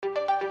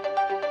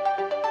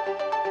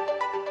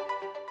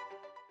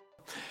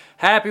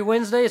Happy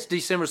Wednesday. It's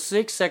December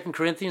 6th, 2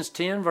 Corinthians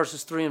 10,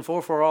 verses 3 and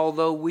 4. For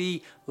although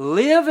we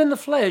live in the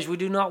flesh, we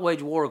do not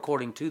wage war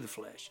according to the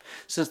flesh.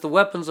 Since the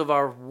weapons of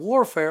our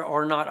warfare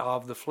are not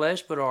of the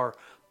flesh, but are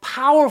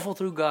powerful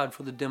through God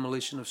for the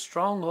demolition of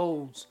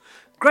strongholds.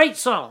 Great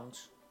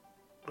songs,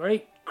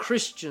 great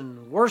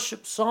Christian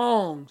worship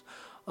songs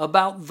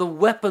about the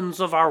weapons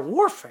of our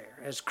warfare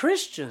as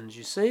Christians,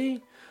 you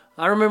see.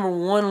 I remember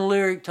one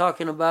lyric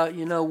talking about,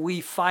 we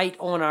fight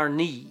on our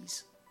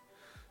knees.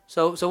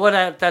 So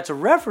what that's a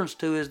reference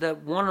to is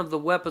that one of the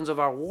weapons of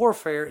our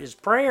warfare is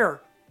prayer.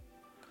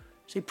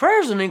 See, prayer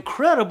is an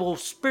incredible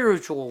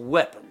spiritual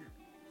weapon.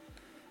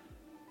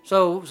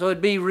 So it'd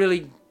be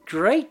really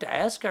great to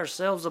ask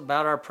ourselves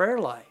about our prayer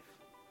life.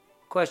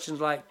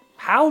 Questions like,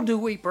 how do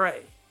we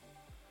pray?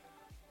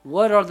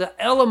 What are the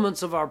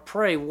elements of our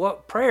prayer?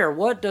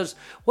 What does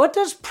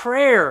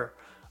prayer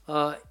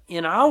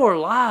in our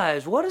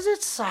lives, what does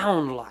it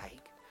sound like?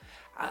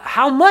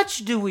 How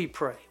much do we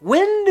pray?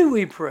 When do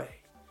we pray?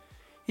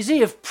 You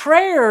see, if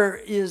prayer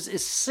is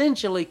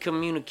essentially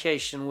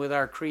communication with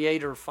our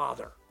Creator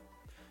Father,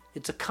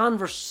 it's a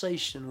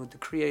conversation with the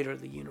Creator of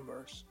the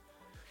universe,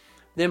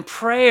 then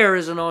prayer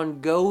is an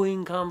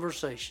ongoing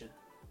conversation.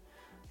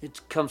 It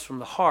comes from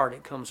the heart,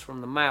 it comes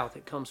from the mouth,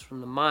 it comes from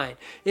the mind.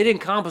 It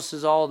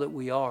encompasses all that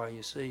we are,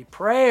 you see.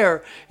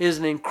 Prayer is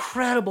an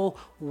incredible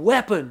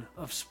weapon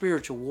of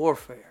spiritual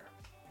warfare.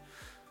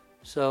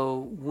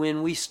 So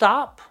when we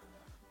stop,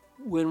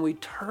 when we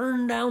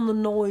turn down the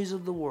noise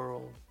of the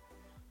world,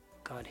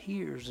 God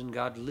hears and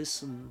God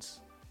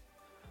listens.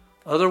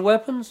 Other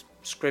weapons,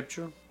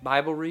 Scripture,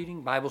 Bible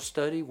reading, Bible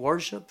study,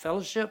 worship,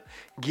 fellowship,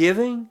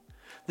 giving.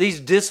 These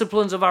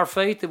disciplines of our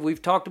faith that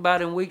we've talked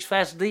about in weeks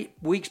past,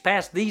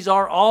 these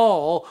are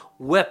all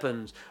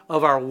weapons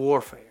of our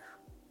warfare.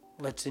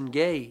 Let's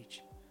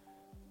engage.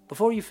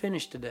 Before you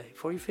finish today,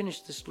 before you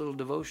finish this little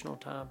devotional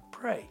time,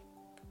 pray.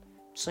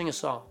 Sing a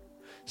song.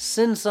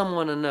 Send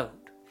someone a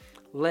note.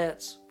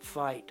 Let's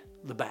fight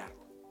the battle.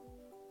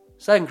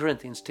 2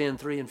 Corinthians 10,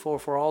 3 and 4,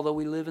 for although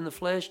we live in the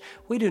flesh,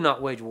 we do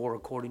not wage war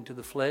according to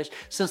the flesh,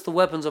 since the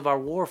weapons of our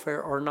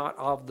warfare are not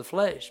of the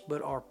flesh,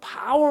 but are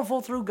powerful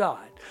through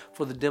God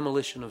for the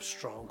demolition of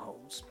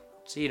strongholds.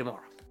 See you tomorrow.